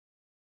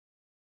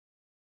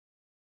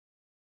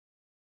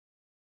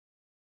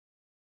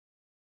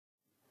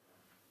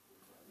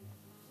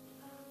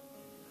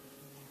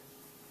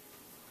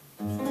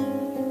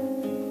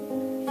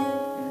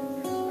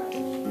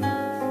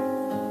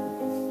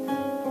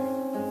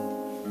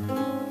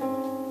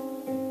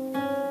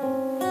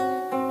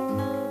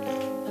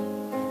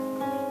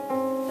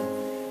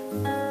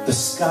The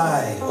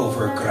sky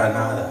over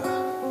Granada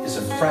is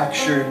a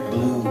fractured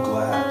blue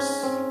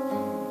glass.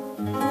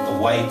 The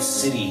white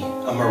city,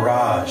 a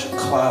mirage of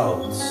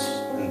clouds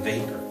and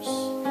vapors,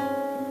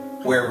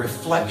 where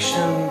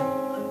reflection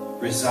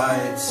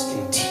resides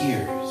in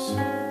tears.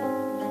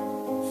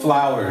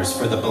 Flowers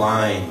for the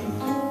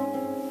blind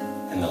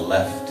and the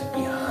left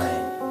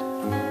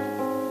behind.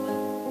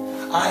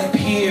 I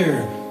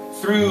peer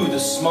through the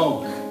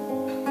smoke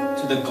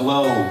to the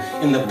glow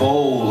in the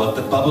bowl of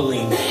the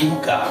bubbling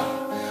hookah.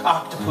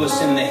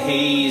 Octopus in the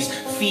haze,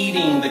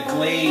 feeding the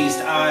glazed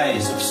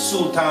eyes of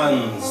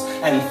sultans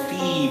and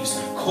thieves,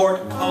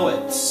 court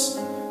poets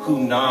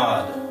who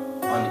nod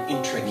on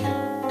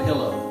intricate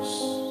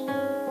pillows.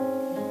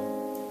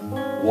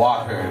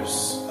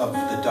 Waters of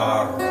the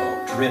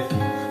Darro drip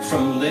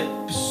from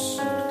lips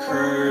and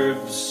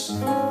curves,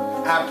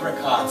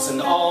 apricots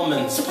and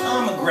almonds,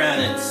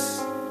 pomegranates.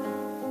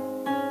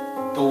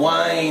 The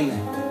wine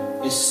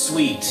is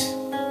sweet,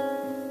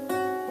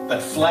 but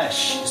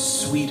flesh is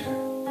sweeter.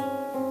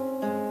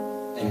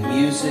 And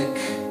music,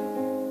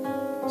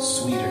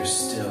 sweeter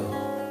still.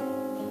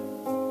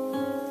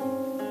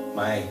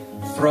 My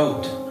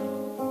throat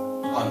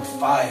on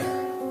fire.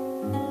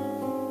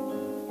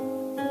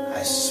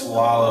 I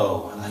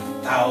swallow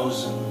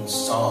 1,000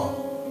 songs.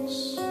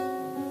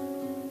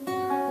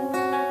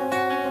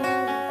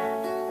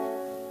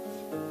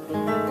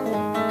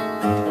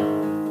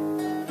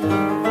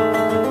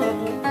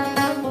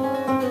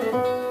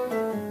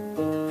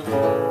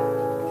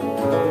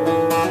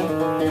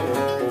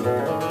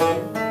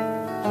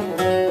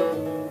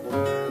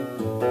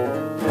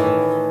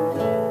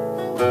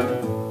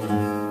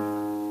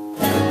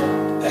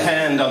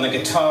 On the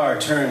guitar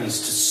turns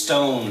to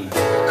stone,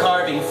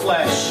 carving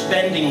flesh,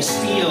 bending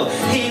steel,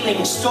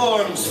 hailing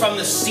storms from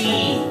the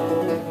sea.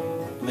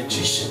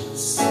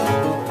 Magicians.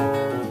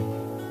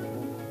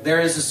 There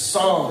is a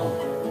song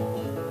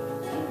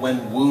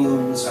when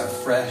wounds are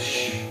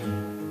fresh.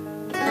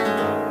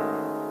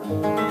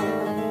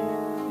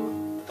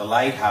 The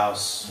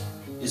lighthouse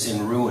is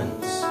in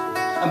ruins,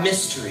 a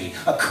mystery,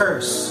 a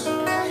curse,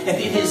 and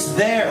it is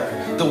there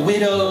the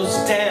widows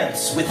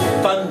dance with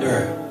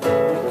thunder.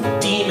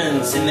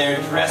 Demons in their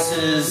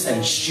dresses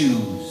and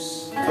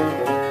shoes.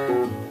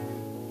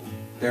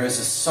 There is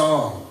a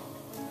song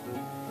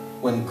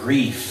when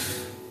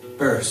grief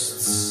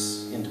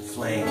bursts into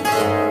flame.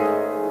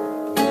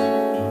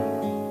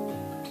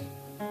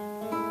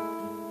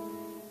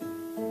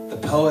 The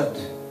poet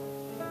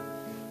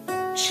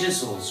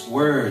chisels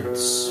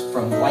words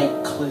from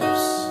white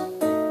cliffs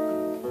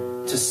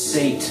to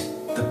sate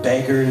the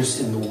beggars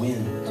in the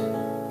wind.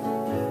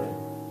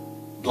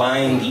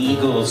 Blind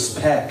eagles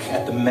peck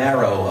at the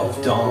marrow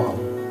of dawn.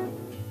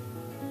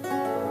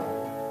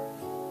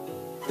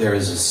 There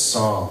is a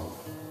song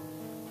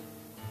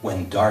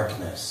when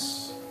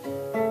darkness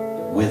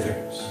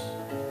withers.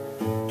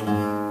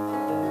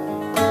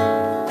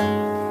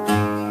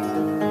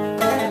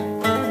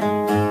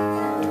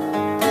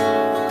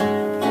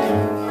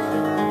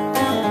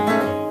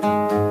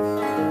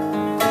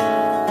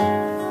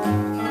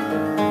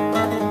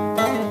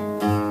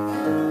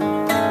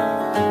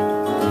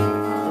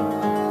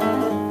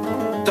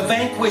 The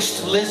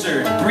vanquished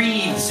lizard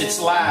breathes its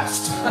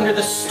last under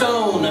the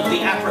stone of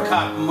the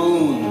apricot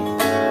moon.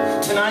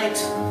 Tonight,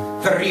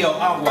 the Rio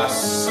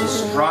Aguas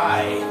is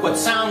dry. What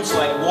sounds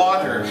like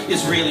water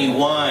is really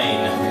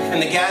wine.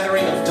 And the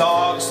gathering of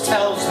dogs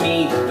tells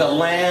me the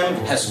lamb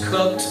has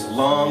cooked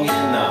long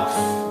enough.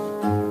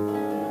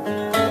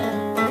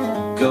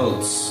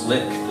 Goats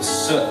lick the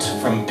soot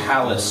from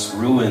palace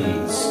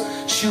ruins,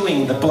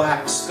 chewing the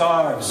black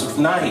scarves of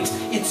night.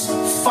 It's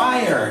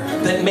fire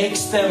that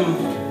makes them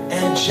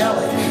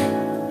angelic.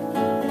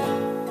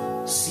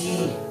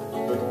 See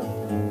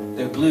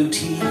their blue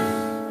teeth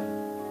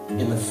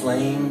in the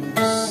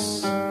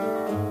flames.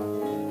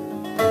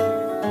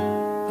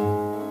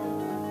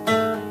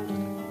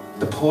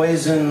 The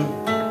poison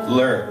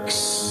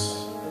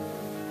lurks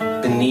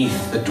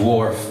beneath the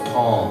dwarf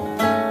palm,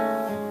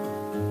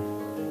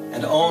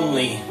 and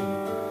only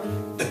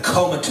the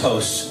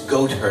comatose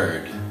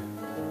goatherd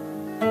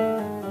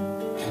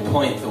can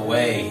point the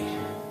way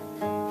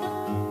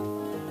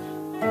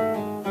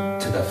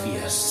to the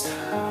fiesta.